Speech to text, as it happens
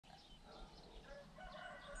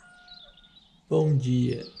Bom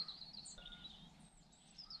dia.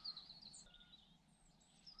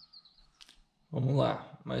 Vamos lá,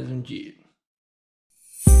 mais um dia.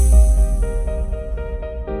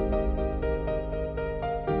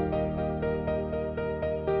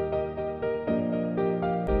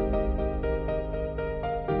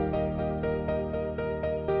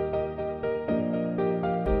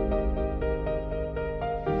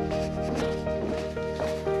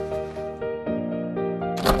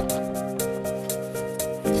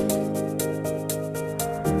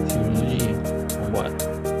 Vambora.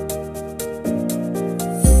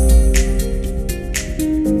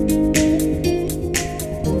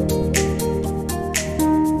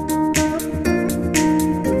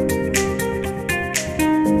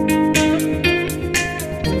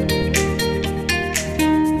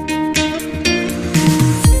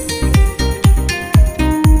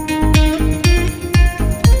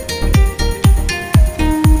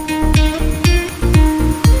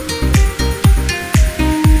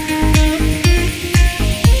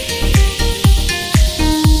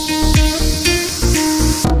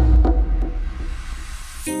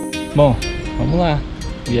 Bom, vamos lá,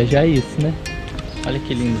 viajar é isso, né? Olha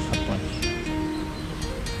que lindo essa ponte.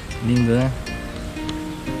 Lindo, né?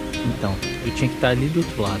 Então, eu tinha que estar ali do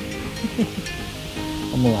outro lado.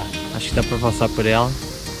 Vamos lá, acho que dá pra passar por ela.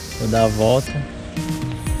 Vou dar a volta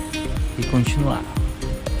e continuar.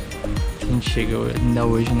 A gente chega ainda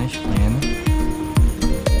hoje na Espanha, né?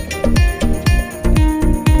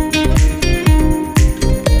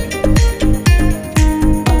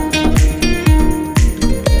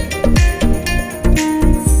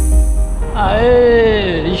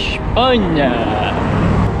 Aê, Espanha!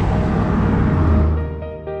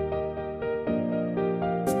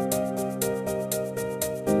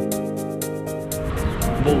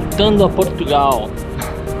 Voltando a Portugal.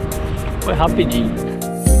 Foi rapidinho.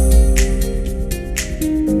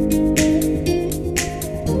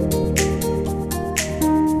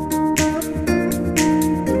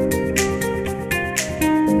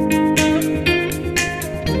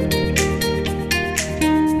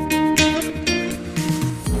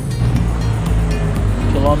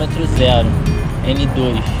 Quilômetro zero,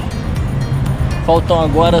 N2. Faltam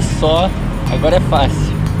agora agora é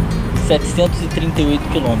fácil, 738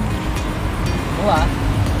 quilômetros. Vamos lá.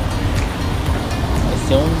 Vai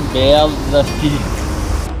ser um belo desafio.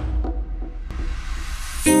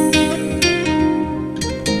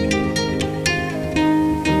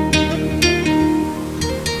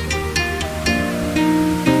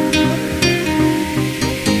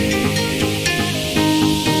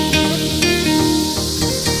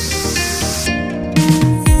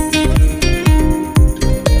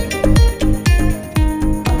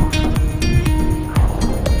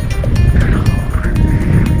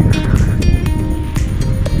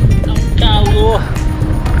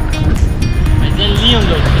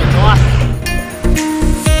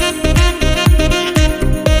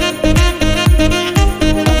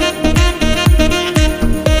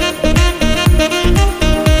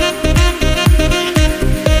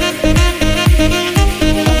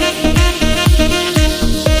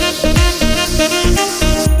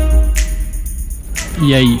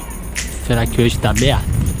 E aí, será que hoje tá aberto?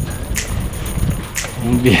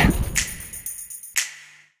 Vamos ver.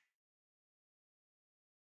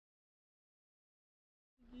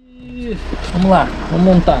 Vamos lá, vamos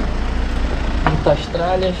montar as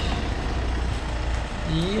tralhas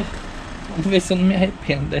e vamos ver se eu não me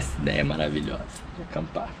arrependo dessa ideia maravilhosa de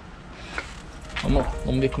acampar. Vamos lá,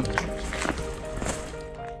 vamos ver como é.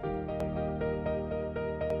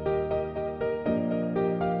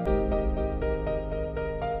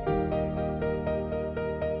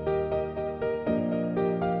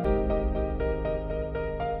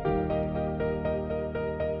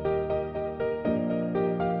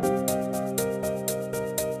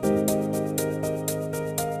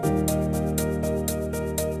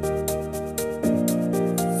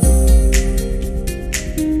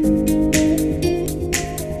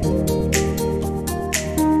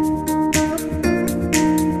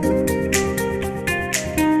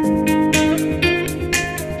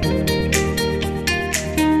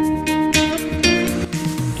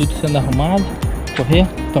 Tudo sendo arrumado, correr,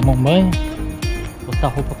 tomar um banho, botar a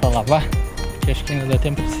roupa para lavar, que acho que ainda dá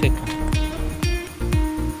tempo de secar.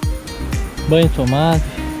 Banho tomado,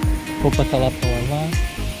 roupa tá lá para lavar,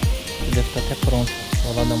 deve estar até pronto.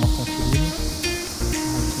 Vou lá dar uma conferida.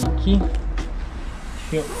 Aqui.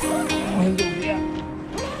 Deixa eu resolver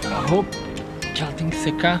a roupa, que ela tem que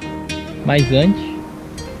secar. Mas antes,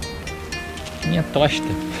 minha tosta.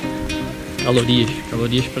 Calorias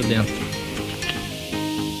para dentro.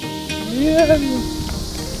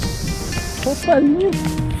 Opa, lindo.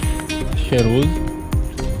 Cheiroso.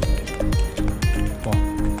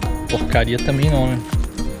 Ó, porcaria também não, né?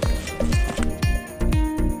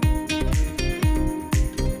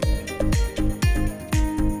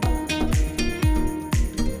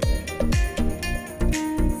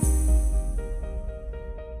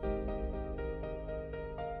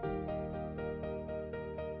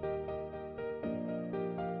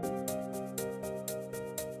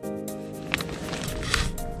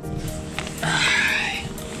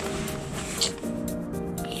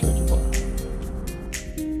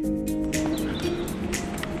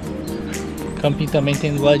 Camping também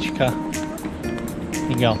tem do lado de cá.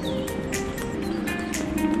 Legal.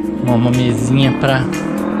 Uma mesinha pra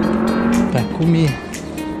comer.